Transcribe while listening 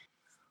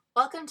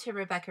Welcome to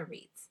Rebecca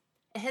Reads.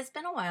 It has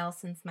been a while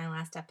since my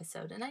last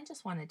episode, and I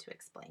just wanted to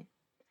explain.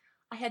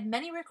 I had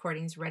many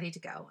recordings ready to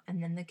go,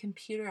 and then the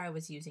computer I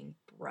was using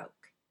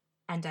broke,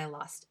 and I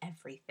lost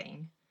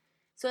everything.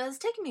 So it has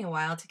taken me a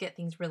while to get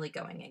things really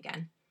going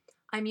again.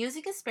 I'm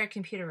using a spare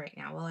computer right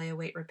now while I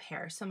await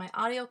repair, so my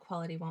audio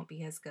quality won't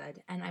be as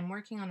good, and I'm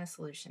working on a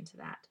solution to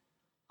that.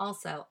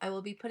 Also, I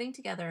will be putting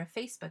together a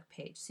Facebook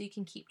page so you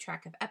can keep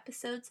track of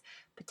episodes,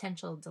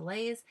 potential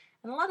delays,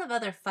 and a lot of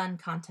other fun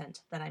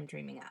content that I'm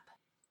dreaming up.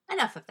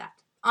 Enough of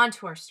that. On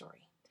to our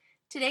story.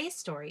 Today's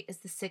story is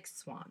The Six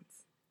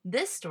Swans.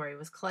 This story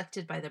was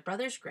collected by the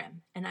Brothers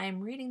Grimm, and I am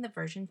reading the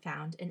version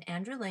found in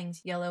Andrew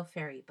Lang's Yellow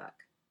Fairy book.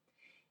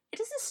 It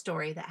is a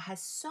story that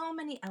has so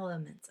many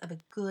elements of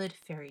a good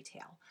fairy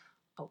tale: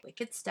 a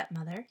wicked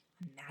stepmother,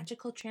 a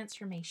magical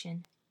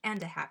transformation,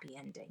 and a happy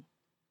ending.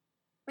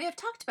 We have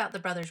talked about the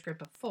Brothers Grimm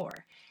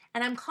before,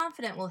 and I'm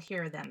confident we'll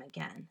hear them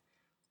again.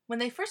 When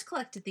they first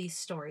collected these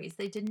stories,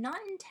 they did not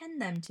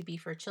intend them to be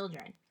for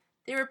children.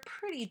 They were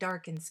pretty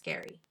dark and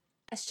scary.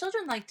 As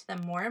children liked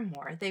them more and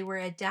more, they were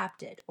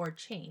adapted or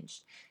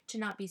changed to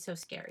not be so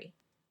scary.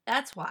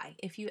 That's why,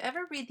 if you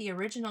ever read the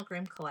original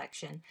Grimm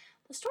collection,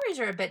 the stories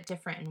are a bit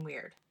different and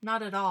weird,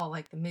 not at all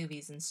like the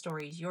movies and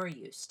stories you're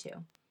used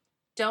to.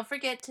 Don't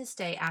forget to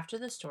stay after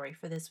the story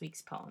for this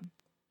week's poem.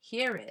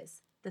 Here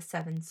is The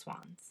Seven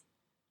Swans.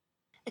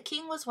 A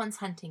king was once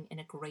hunting in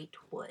a great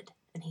wood,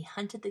 and he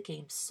hunted the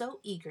game so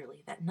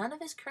eagerly that none of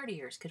his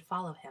courtiers could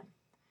follow him.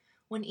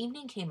 When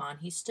evening came on,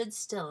 he stood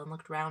still and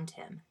looked round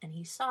him, and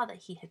he saw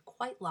that he had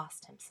quite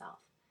lost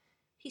himself.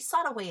 He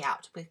sought a way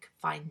out, but could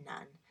find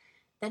none.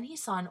 Then he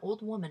saw an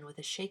old woman with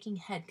a shaking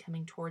head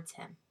coming towards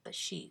him, but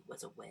she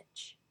was a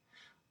witch.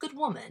 "Good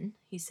woman,"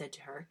 he said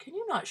to her, "can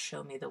you not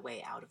show me the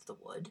way out of the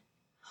wood?"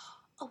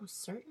 "Oh,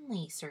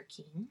 certainly, Sir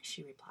King,"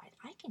 she replied.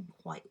 "I can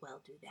quite well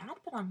do that,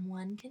 but on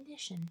one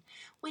condition,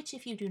 which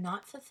if you do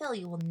not fulfill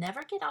you will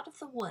never get out of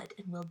the wood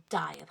and will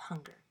die of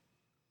hunger."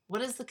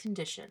 "What is the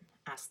condition?"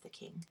 asked the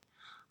king.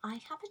 "I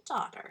have a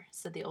daughter,"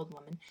 said the old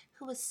woman,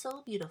 "who is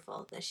so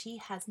beautiful that she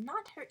has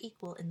not her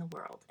equal in the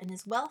world, and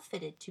is well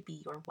fitted to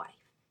be your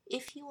wife.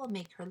 If you will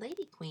make her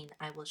lady queen,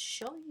 I will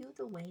show you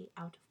the way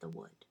out of the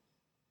wood."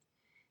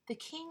 The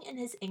king in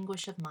his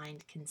anguish of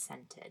mind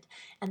consented,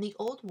 and the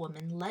old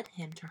woman led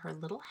him to her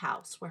little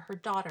house where her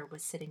daughter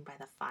was sitting by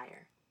the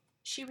fire.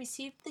 She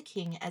received the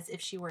king as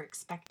if she were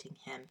expecting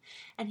him,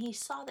 and he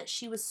saw that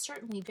she was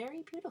certainly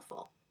very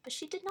beautiful, but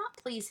she did not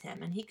please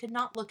him, and he could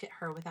not look at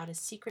her without a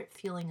secret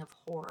feeling of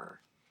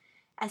horror.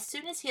 As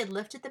soon as he had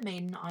lifted the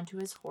maiden onto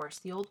his horse,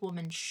 the old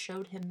woman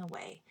showed him the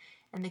way,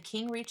 and the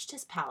king reached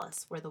his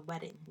palace where the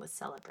wedding was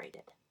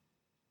celebrated.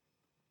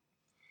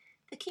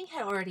 The king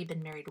had already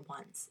been married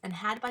once, and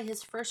had by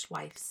his first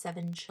wife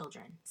 7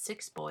 children,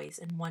 6 boys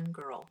and 1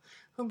 girl,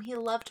 whom he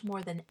loved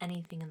more than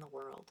anything in the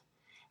world.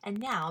 And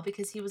now,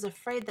 because he was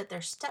afraid that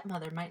their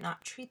stepmother might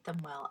not treat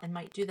them well and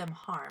might do them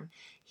harm,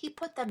 he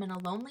put them in a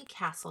lonely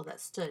castle that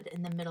stood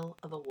in the middle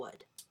of a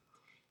wood.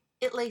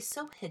 It lay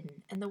so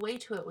hidden, and the way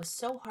to it was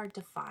so hard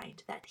to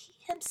find, that he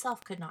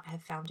himself could not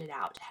have found it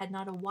out, had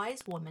not a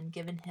wise woman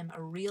given him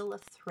a reel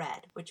of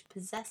thread which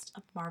possessed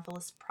a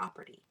marvelous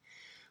property.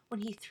 When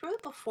he threw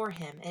it before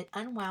him, it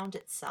unwound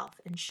itself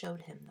and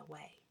showed him the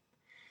way.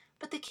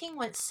 But the king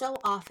went so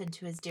often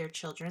to his dear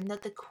children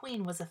that the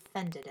queen was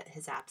offended at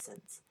his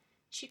absence.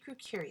 She grew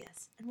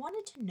curious and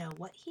wanted to know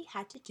what he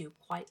had to do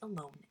quite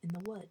alone in the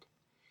wood.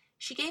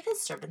 She gave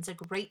his servants a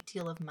great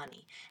deal of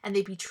money, and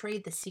they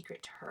betrayed the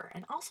secret to her,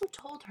 and also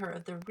told her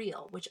of the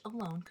reel which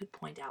alone could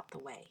point out the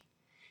way.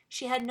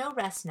 She had no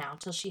rest now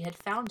till she had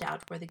found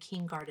out where the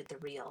king guarded the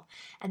reel,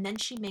 and then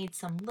she made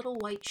some little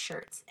white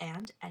shirts,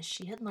 and, as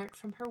she had learnt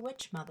from her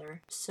witch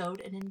mother,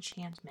 sewed an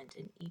enchantment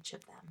in each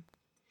of them.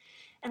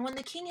 And when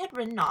the king had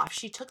ridden off,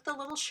 she took the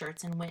little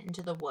shirts and went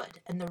into the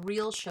wood, and the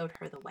reel showed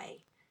her the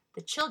way.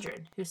 The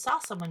children, who saw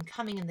someone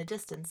coming in the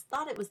distance,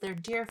 thought it was their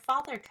dear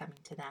father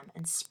coming to them,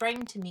 and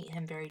sprang to meet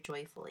him very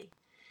joyfully.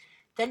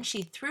 Then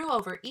she threw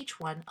over each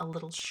one a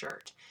little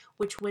shirt,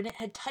 which when it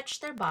had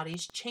touched their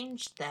bodies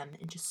changed them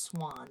into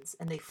swans,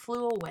 and they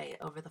flew away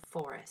over the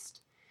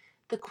forest.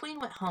 The queen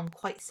went home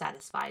quite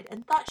satisfied,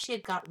 and thought she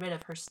had got rid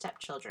of her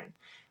stepchildren,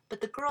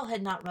 but the girl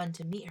had not run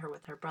to meet her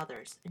with her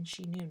brothers, and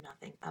she knew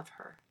nothing of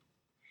her.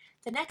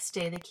 The next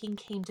day the king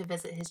came to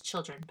visit his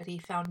children, but he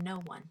found no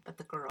one but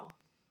the girl.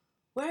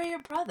 "Where are your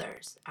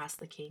brothers?" asked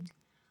the king.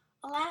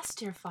 "Alas,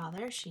 dear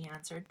father," she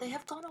answered, "they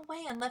have gone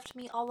away and left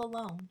me all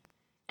alone."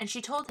 And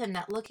she told him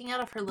that looking out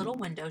of her little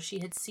window she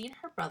had seen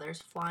her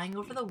brothers flying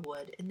over the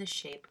wood in the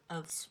shape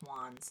of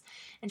swans,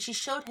 and she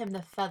showed him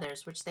the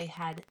feathers which they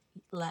had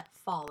let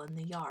fall in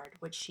the yard,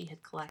 which she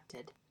had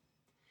collected.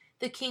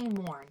 The king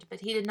mourned, but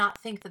he did not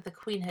think that the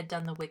queen had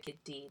done the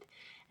wicked deed,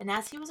 and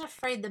as he was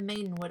afraid the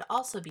maiden would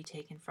also be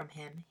taken from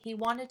him, he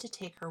wanted to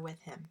take her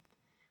with him.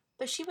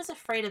 But she was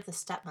afraid of the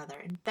stepmother,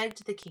 and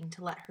begged the king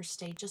to let her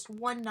stay just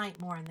one night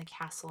more in the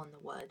castle in the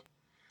wood.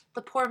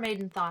 The poor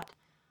maiden thought,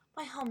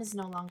 "My home is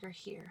no longer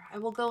here. I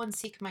will go and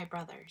seek my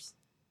brothers."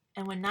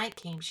 And when night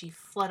came, she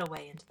fled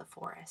away into the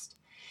forest.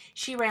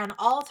 She ran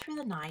all through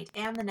the night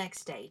and the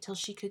next day till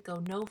she could go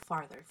no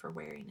farther for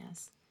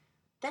weariness.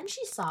 Then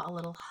she saw a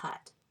little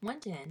hut,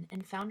 went in,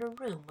 and found a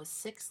room with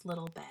 6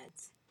 little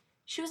beds.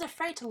 She was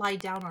afraid to lie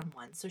down on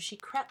one, so she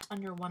crept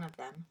under one of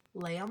them,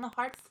 lay on the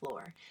hard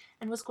floor,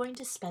 and was going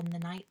to spend the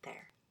night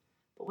there.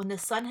 But when the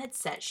sun had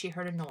set, she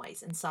heard a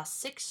noise and saw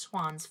 6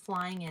 swans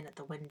flying in at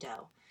the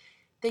window.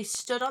 They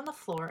stood on the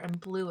floor and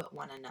blew at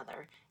one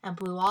another, and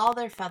blew all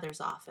their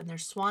feathers off, and their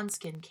swan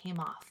skin came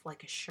off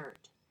like a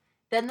shirt.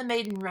 Then the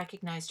maiden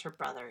recognized her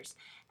brothers,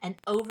 and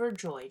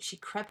overjoyed she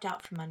crept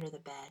out from under the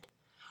bed.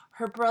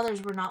 Her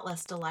brothers were not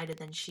less delighted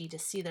than she to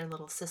see their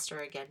little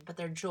sister again, but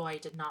their joy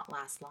did not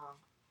last long.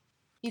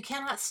 "You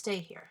cannot stay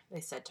here,"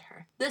 they said to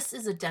her. "This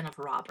is a den of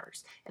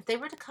robbers. If they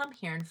were to come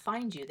here and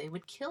find you, they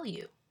would kill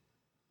you."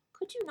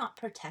 "Could you not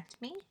protect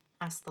me?"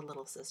 asked the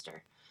little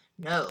sister.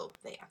 "No,"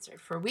 they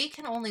answered, "for we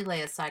can only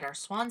lay aside our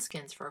swan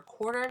skins for a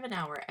quarter of an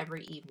hour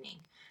every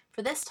evening.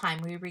 For this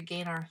time we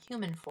regain our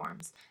human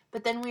forms,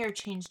 but then we are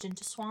changed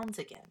into swans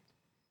again."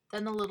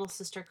 Then the little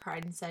sister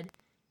cried and said,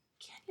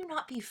 "Can you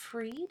not be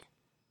freed?"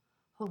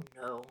 "Oh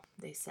no,"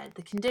 they said,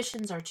 "the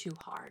conditions are too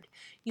hard.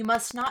 You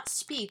must not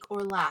speak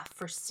or laugh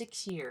for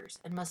 6 years,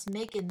 and must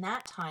make in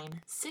that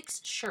time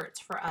 6 shirts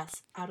for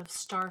us out of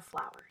star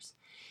flowers.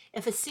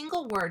 If a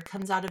single word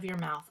comes out of your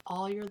mouth,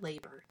 all your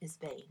labor is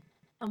vain."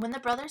 And when the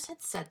brothers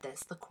had said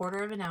this, the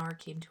quarter of an hour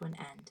came to an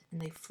end, and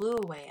they flew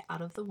away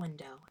out of the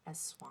window as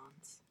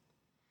swans.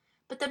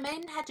 But the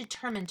maiden had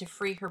determined to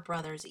free her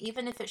brothers,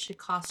 even if it should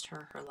cost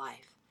her her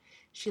life.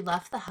 She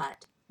left the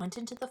hut, went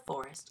into the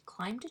forest,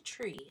 climbed a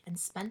tree, and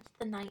spent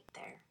the night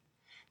there.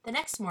 The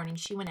next morning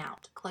she went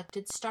out,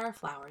 collected star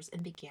flowers,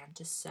 and began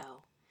to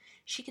sew.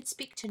 She could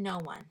speak to no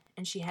one,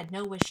 and she had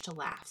no wish to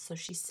laugh, so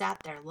she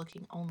sat there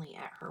looking only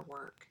at her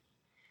work.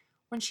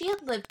 When she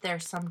had lived there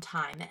some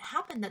time, it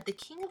happened that the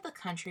king of the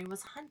country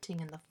was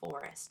hunting in the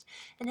forest,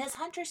 and his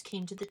hunters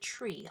came to the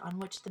tree on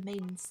which the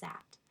maiden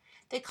sat.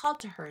 They called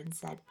to her and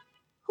said,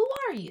 "Who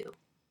are you?"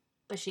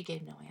 But she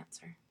gave no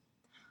answer.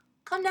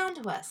 "Come down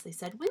to us," they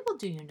said, "we will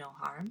do you no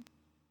harm."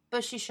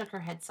 But she shook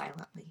her head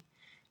silently.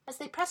 As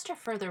they pressed her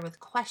further with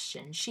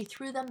questions, she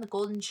threw them the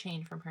golden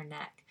chain from her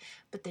neck,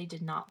 but they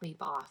did not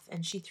leave off,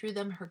 and she threw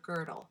them her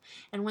girdle,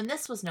 and when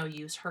this was no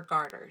use, her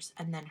garters,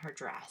 and then her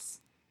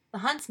dress. The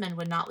huntsman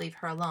would not leave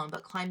her alone,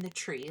 but climbed the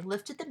tree,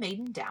 lifted the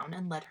maiden down,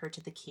 and led her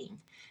to the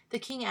king. The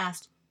king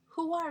asked,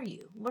 "Who are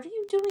you? What are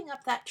you doing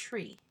up that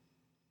tree?"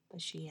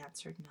 But she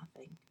answered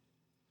nothing.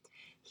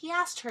 He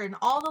asked her in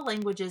all the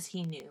languages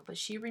he knew, but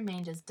she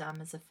remained as dumb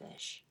as a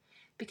fish.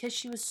 Because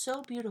she was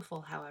so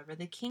beautiful, however,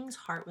 the king's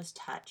heart was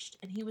touched,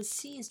 and he was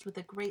seized with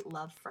a great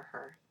love for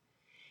her.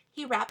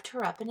 He wrapped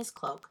her up in his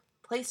cloak,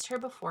 placed her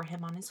before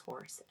him on his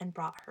horse, and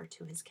brought her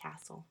to his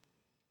castle.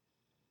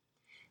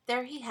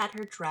 There he had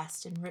her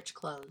dressed in rich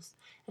clothes,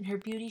 and her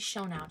beauty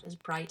shone out as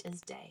bright as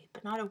day,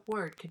 but not a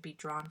word could be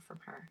drawn from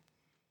her.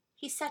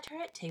 He set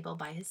her at table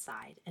by his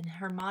side, and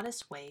her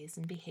modest ways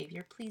and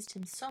behavior pleased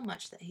him so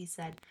much that he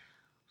said,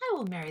 "I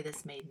will marry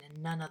this maiden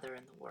and none other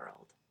in the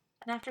world."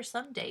 And after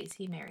some days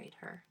he married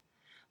her.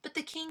 But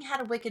the king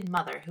had a wicked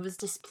mother who was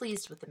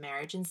displeased with the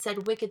marriage and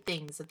said wicked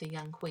things of the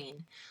young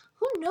queen.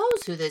 "Who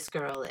knows who this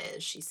girl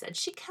is?" she said.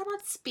 "She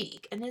cannot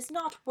speak and is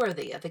not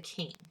worthy of a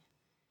king."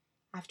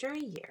 After a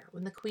year,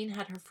 when the queen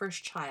had her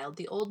first child,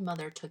 the old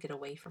mother took it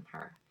away from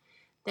her.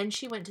 Then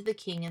she went to the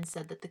king and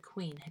said that the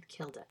queen had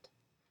killed it.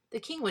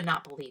 The king would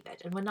not believe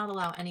it and would not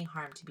allow any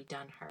harm to be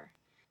done her.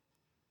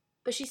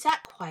 But she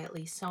sat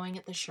quietly sewing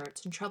at the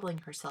shirts and troubling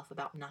herself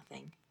about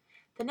nothing.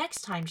 The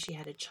next time she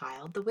had a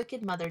child, the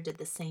wicked mother did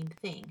the same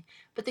thing,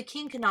 but the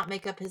king could not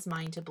make up his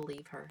mind to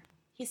believe her.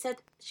 He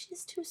said, "She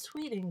is too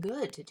sweet and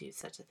good to do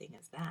such a thing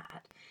as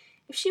that.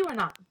 If she were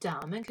not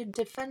dumb and could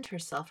defend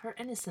herself, her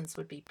innocence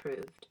would be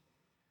proved."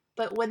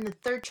 But when the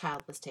third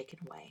child was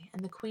taken away,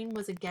 and the queen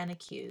was again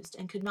accused,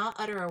 and could not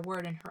utter a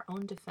word in her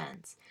own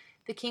defense,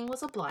 the king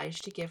was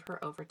obliged to give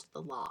her over to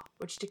the law,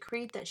 which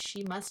decreed that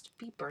she must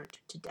be burnt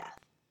to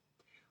death.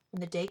 When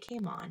the day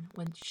came on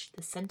when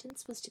the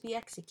sentence was to be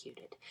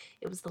executed,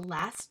 it was the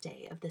last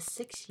day of the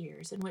 6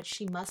 years in which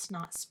she must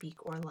not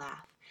speak or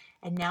laugh,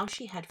 and now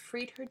she had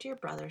freed her dear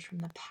brothers from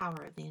the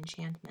power of the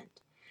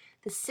enchantment.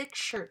 The 6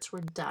 shirts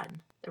were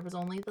done. There was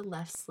only the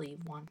left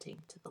sleeve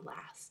wanting to the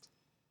last.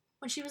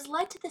 When she was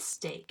led to the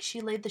stake,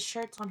 she laid the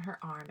shirts on her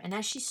arm, and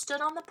as she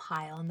stood on the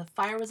pile and the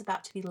fire was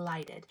about to be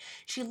lighted,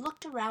 she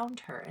looked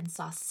around her and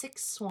saw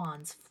 6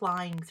 swans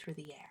flying through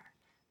the air.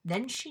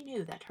 Then she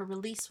knew that her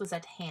release was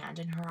at hand,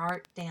 and her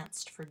heart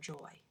danced for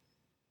joy.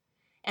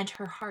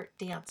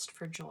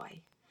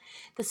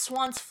 The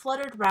swans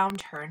fluttered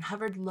round her and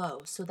hovered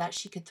low so that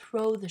she could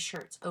throw the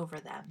shirts over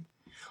them.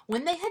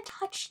 When they had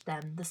touched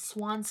them, the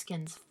swan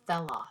skins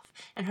fell off,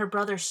 and her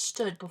brothers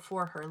stood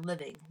before her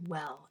living,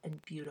 well,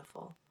 and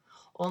beautiful.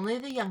 Only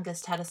the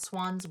youngest had a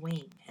swan's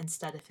wing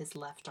instead of his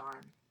left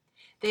arm.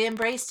 They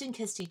embraced and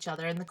kissed each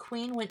other, and the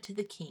queen went to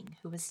the king,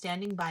 who was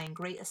standing by in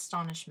great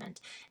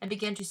astonishment, and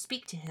began to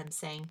speak to him,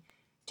 saying,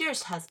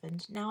 Dearest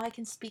husband, now I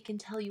can speak and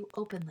tell you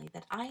openly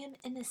that I am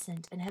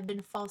innocent and have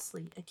been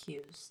falsely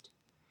accused.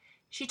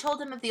 She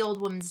told him of the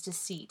old woman's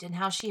deceit, and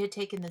how she had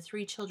taken the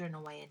 3 children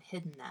away and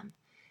hidden them.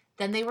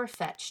 Then they were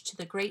fetched, to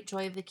the great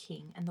joy of the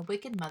king, and the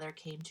wicked mother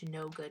came to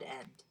no good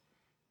end.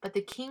 But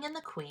the king and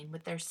the queen,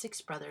 with their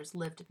 6 brothers,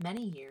 lived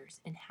many years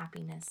in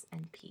happiness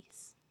and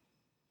peace.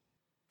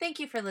 Thank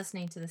you for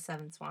listening to The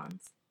 7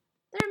 Swans.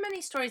 There are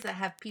many stories that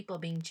have people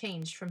being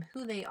changed from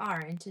who they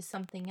are into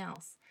something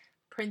else.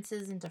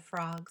 Princes into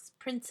frogs,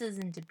 princes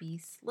into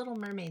beasts, little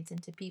mermaids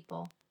into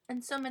people,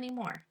 and so many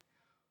more.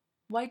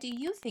 Why do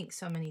you think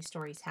so many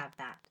stories have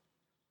that?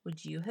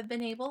 Would you have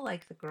been able,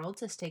 like the girl,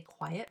 to stay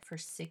quiet for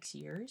 6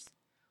 years?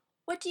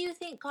 What do you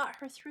think got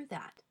her through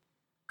that?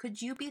 Could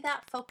you be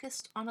that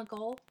focused on a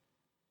goal?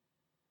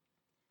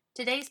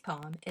 Today's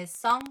poem is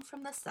Song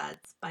from the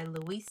Suds by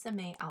Louisa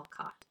May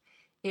Alcott.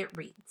 It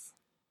reads,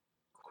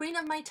 Queen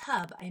of my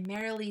tub, I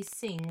merrily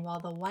sing while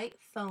the white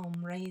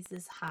foam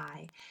raises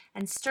high,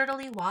 and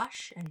sturdily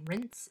wash and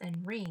rinse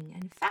and wring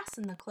and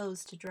fasten the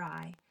clothes to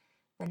dry.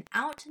 Then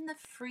out in the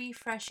free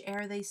fresh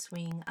air they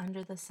swing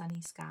under the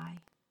sunny sky.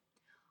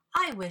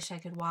 I wish I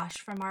could wash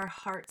from our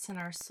hearts and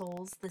our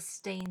souls the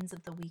stains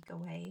of the week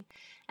away,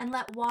 and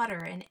let water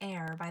and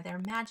air by their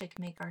magic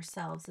make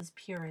ourselves as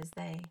pure as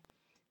they.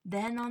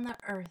 Then on the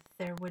earth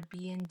there would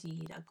be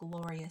indeed a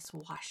glorious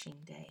washing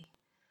day.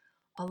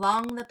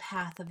 Along the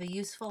path of a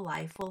useful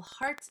life will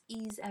heart's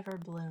ease ever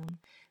bloom.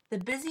 The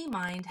busy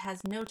mind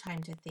has no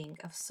time to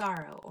think of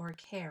sorrow or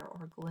care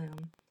or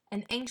gloom,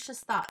 and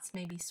anxious thoughts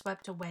may be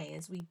swept away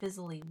as we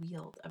busily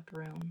wield a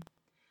broom.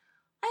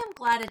 I am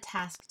glad a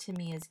task to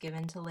me is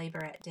given to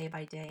labor at day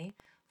by day,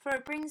 for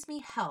it brings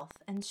me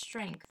health and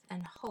strength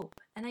and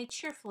hope, and I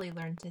cheerfully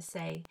learn to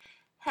say,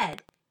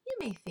 Head, you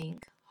may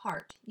think,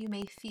 heart, you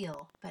may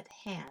feel, but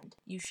hand,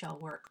 you shall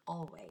work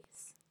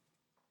always.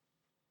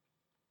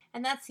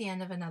 And that's the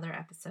end of another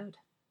episode.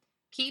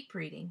 Keep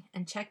reading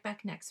and check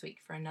back next week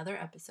for another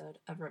episode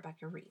of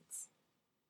Rebecca Reads.